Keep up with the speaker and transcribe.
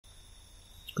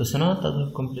Okay, so now that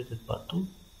we've completed part 2,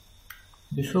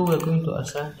 before we're going to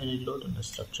assign any load on the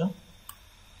structure,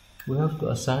 we have to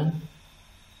assign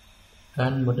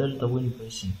and model the wind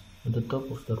bracing on the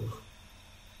top of the roof,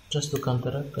 just to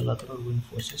counteract the lateral wind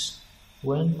forces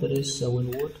when there is a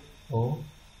windward or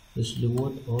is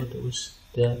leeward or there is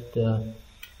the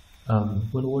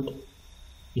windward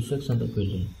effects on the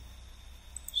building.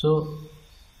 So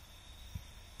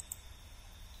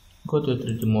go to a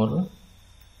 3D model.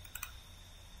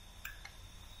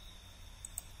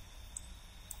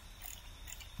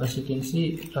 As you can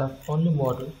see, I've only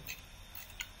modeled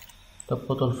the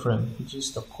portal frame, which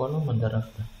is the column and the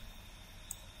rafter.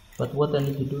 But what I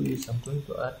need to do is I'm going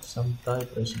to add some tie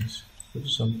bracings, which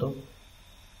is on top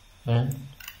and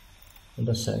on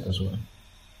the side as well.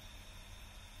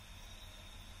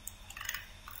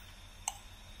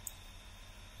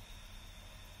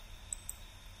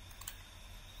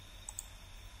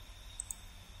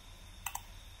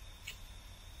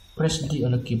 Press D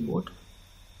on the keyboard,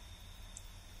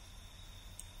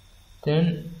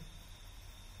 then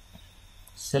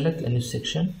select a new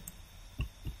section.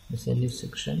 There's a new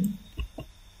section,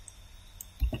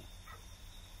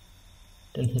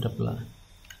 then hit apply.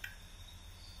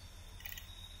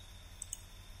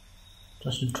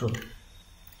 Just draw.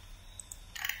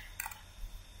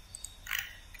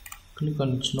 Click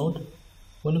on each node.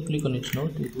 When you click on each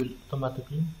node, it will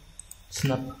automatically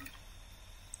snap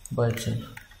by itself.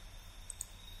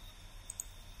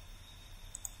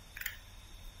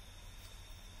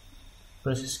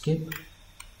 Press escape,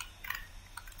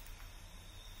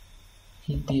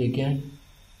 hit D again,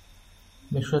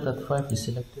 make sure that 5 is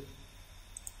selected,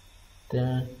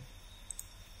 then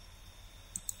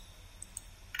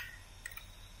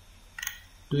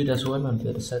do it as well on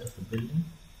the other side of the building.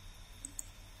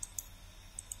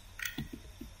 You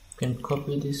can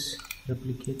copy this,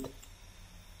 replicate,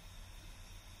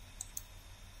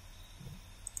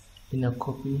 then a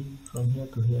copy from here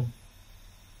to here.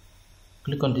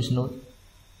 Click on this node,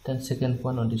 then second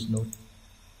one on this node.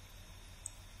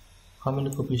 How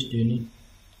many copies do you need?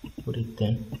 Put it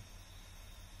 10.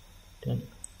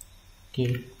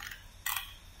 Okay.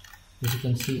 As you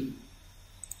can see,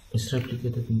 it's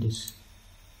replicated in this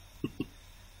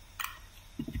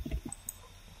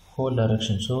whole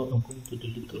direction. So I'm going to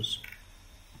delete those.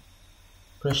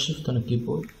 Press shift on the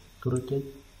keyboard to rotate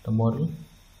the model.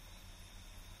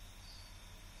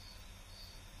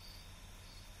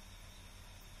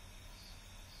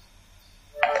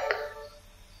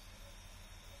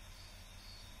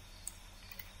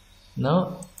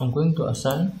 Now I'm going to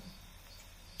assign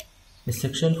a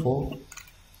section for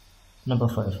number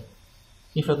 5.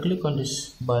 If I click on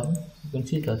this button, you can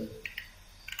see that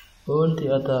all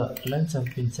the other lines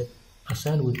have been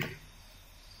assigned with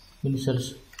initial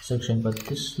section, but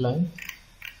this line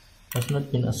has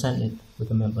not been assigned yet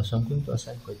with a member. So I'm going to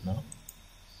assign for it now.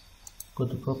 Go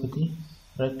to property,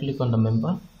 right click on the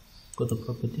member, go to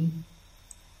property,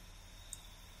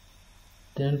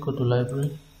 then go to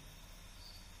library.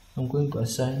 I'm going to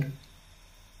assign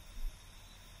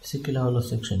circular hollow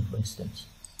section, for instance.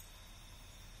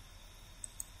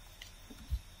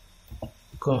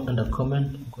 Under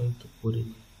comment, I'm going to put it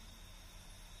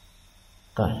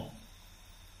tie,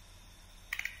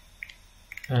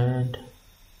 and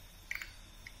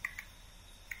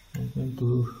I'm going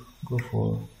to go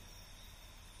for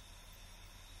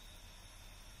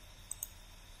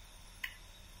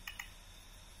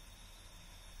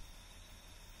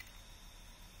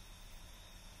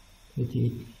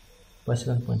by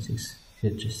 7.6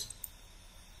 inches.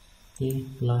 Okay,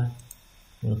 apply.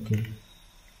 Okay,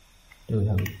 there we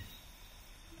have it.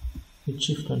 Hit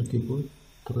shift on the keyboard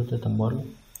to rotate the model.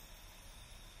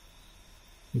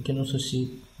 You can also see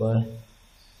it by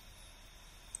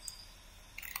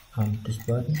this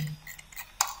button.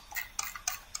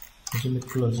 Zoom it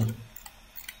closer.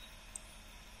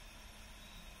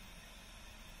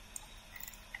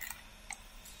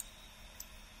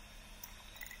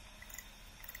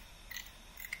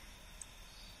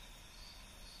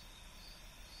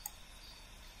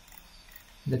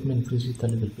 Let me increase it a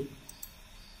little bit.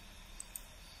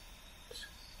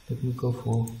 Let me go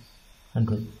for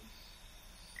 100.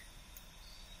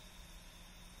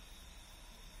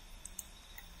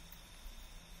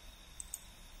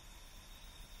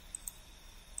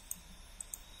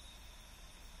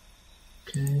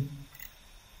 Okay.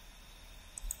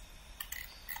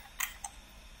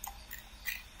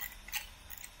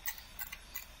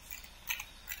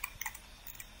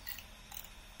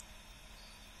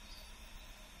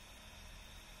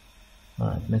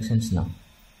 Alright, makes sense now.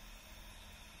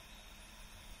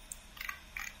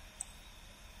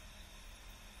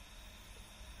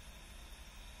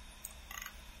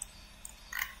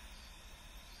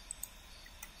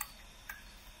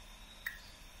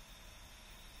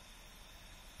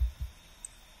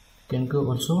 can go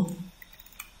also.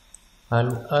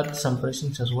 I'll add some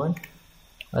pressings as well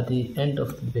at the end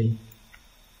of the bay.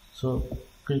 So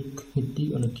hit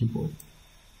D on the keyboard,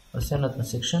 assign another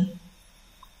section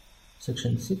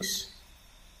 6,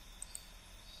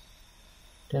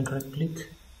 then right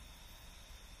click,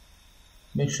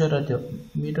 make sure that your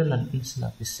middle and in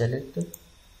snap is selected,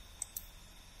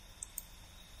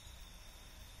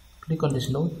 click on this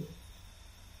node.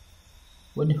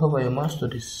 When you hover your mouse to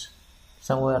this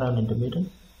somewhere around in the middle,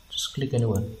 just click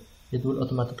anywhere, it will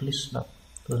automatically snap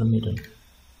to the middle.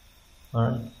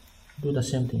 Alright, do the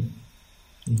same thing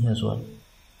in here as well.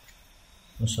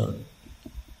 Oh, sorry.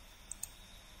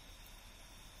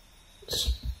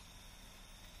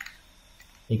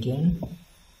 Again,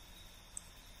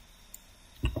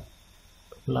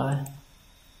 apply,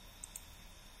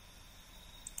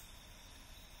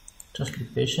 just be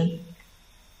patient,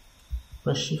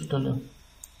 press shift on the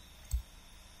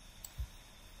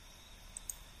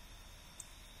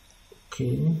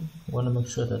okay, want to make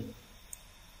sure that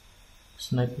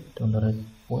snipe it on the right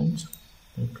point,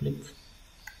 and click,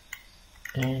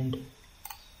 and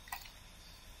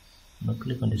now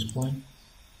click on this point,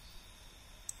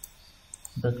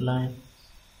 back line,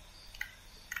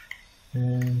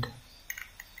 and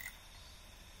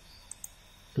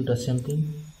do the same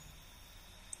thing,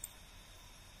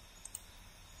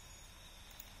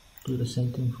 do the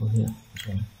same thing for here as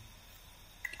well.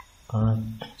 Alright,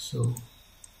 so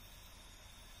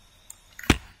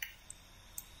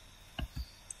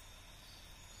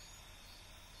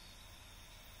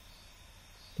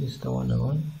this is the one I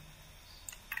want.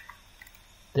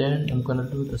 Then I'm gonna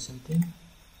do the same thing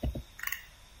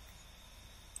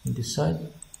in this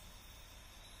side,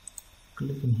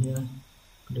 click in here,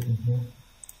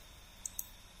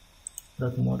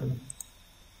 drag model,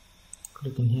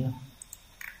 click in here.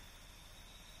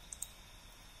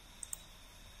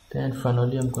 Then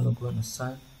finally I'm gonna go and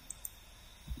assign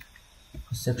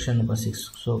a section number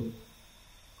 6. So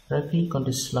right click on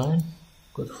this line,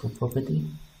 go for property,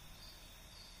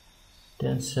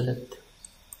 then select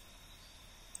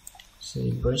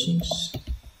say bracings.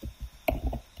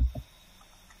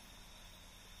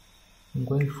 I'm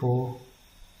going for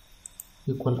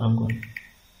equal angle.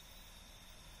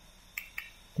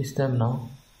 This time now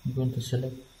I'm going to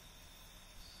select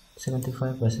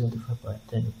 75 by 75 by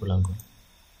 10 equal angle.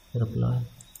 Hit apply,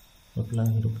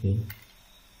 hit OK.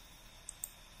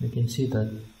 You can see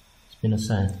that it's been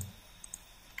assigned.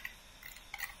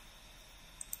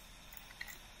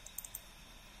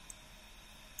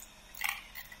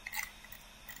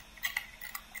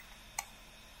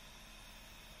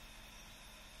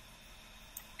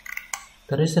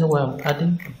 The reason why I'm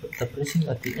adding the bracing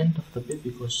at the end of the bay,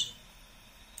 because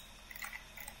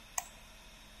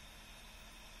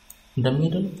in the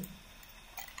middle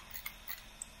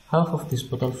half of this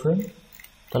bottle frame,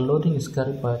 the loading is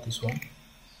carried by this one,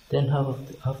 then half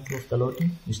of the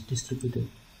loading is distributed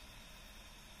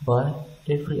by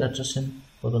every adjacent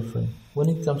bottle frame. When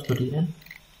it comes to the end,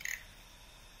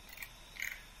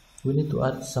 we need to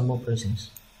add some more bracings,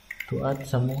 to add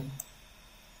some more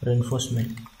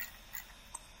reinforcement,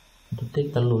 to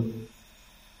take the load,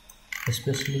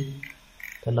 especially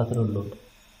the lateral load.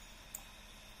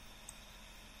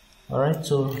 Alright,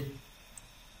 so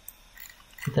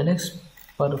in the next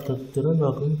part of the tutorial we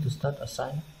are going to start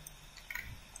assign.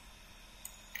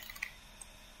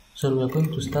 So we are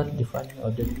going to start defining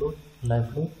our dead load,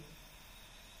 live load,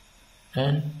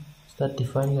 and start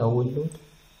defining our wind load,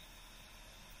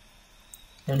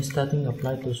 and starting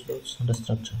apply those loads on the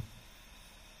structure.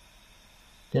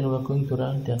 Then we are going to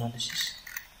run the analysis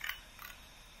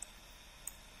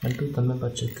and do the member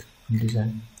check and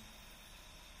design.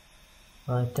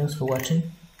 Alright, thanks for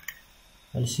watching.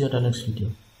 I'll see you at the next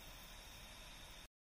video.